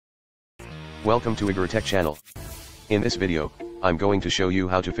Welcome to IgoroTech channel. In this video, I'm going to show you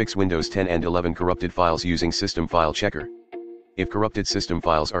how to fix Windows 10 and 11 corrupted files using System File Checker. If corrupted system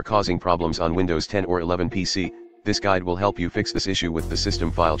files are causing problems on Windows 10 or 11 PC, this guide will help you fix this issue with the System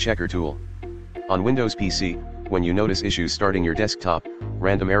File Checker tool. On Windows PC, when you notice issues starting your desktop,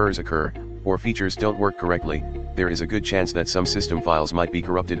 random errors occur, or features don't work correctly, there is a good chance that some system files might be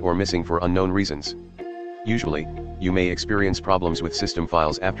corrupted or missing for unknown reasons. Usually, you may experience problems with system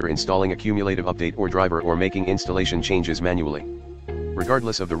files after installing a cumulative update or driver or making installation changes manually.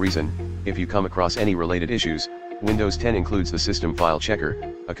 Regardless of the reason, if you come across any related issues, Windows 10 includes the System File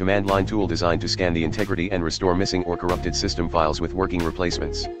Checker, a command line tool designed to scan the integrity and restore missing or corrupted system files with working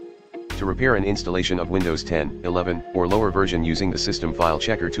replacements. To repair an installation of Windows 10, 11, or lower version using the System File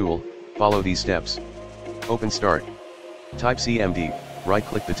Checker tool, follow these steps. Open Start. Type CMD,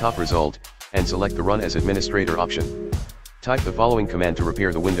 right-click the top result, and select the Run as Administrator option. Type the following command to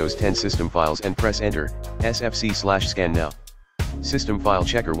repair the Windows 10 system files and press Enter, sfc/Scannow. System File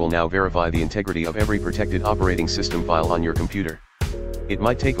Checker will now verify the integrity of every protected operating system file on your computer. It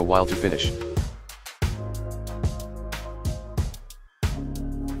might take a while to finish.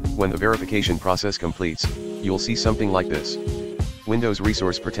 When the verification process completes, you'll see something like this. Windows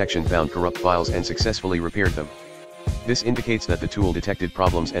Resource Protection found corrupt files and successfully repaired them. This indicates that the tool detected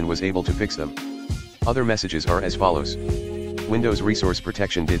problems and was able to fix them. Other messages are as follows. Windows Resource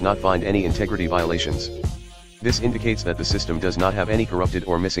Protection did not find any integrity violations. This indicates that the system does not have any corrupted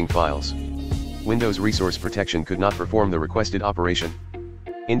or missing files. Windows Resource Protection could not perform the requested operation.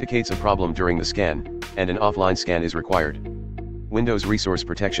 Indicates a problem during the scan, and an offline scan is required. Windows Resource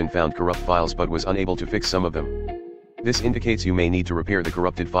Protection found corrupt files but was unable to fix some of them. This indicates you may need to repair the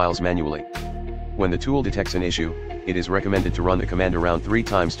corrupted files manually. When the tool detects an issue, it is recommended to run the command around 3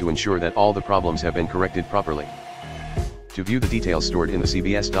 times to ensure that all the problems have been corrected properly. To view the details stored in the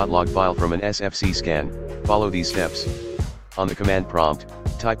cbs.log file from an SFC scan, follow these steps. On the command prompt,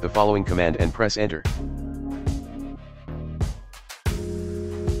 type the following command and press Enter.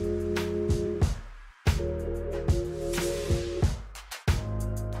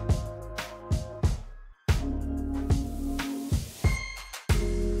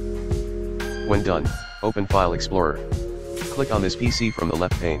 When done, open File Explorer. Click on this PC from the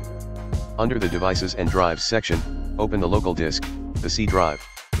left pane. Under the Devices and Drives section, open the local disk, the C drive.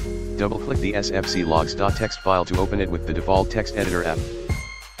 Double-click the sfc/logs.txt file to open it with the default text editor app.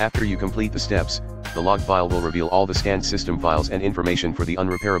 After you complete the steps, the log file will reveal all the scanned system files and information for the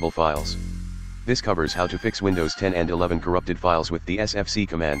unrepairable files. This covers how to fix Windows 10 and 11 corrupted files with the sfc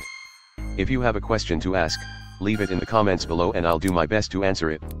command. If you have a question to ask, leave it in the comments below and I'll do my best to answer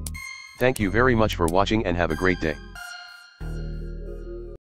it. Thank you very much for watching and have a great day.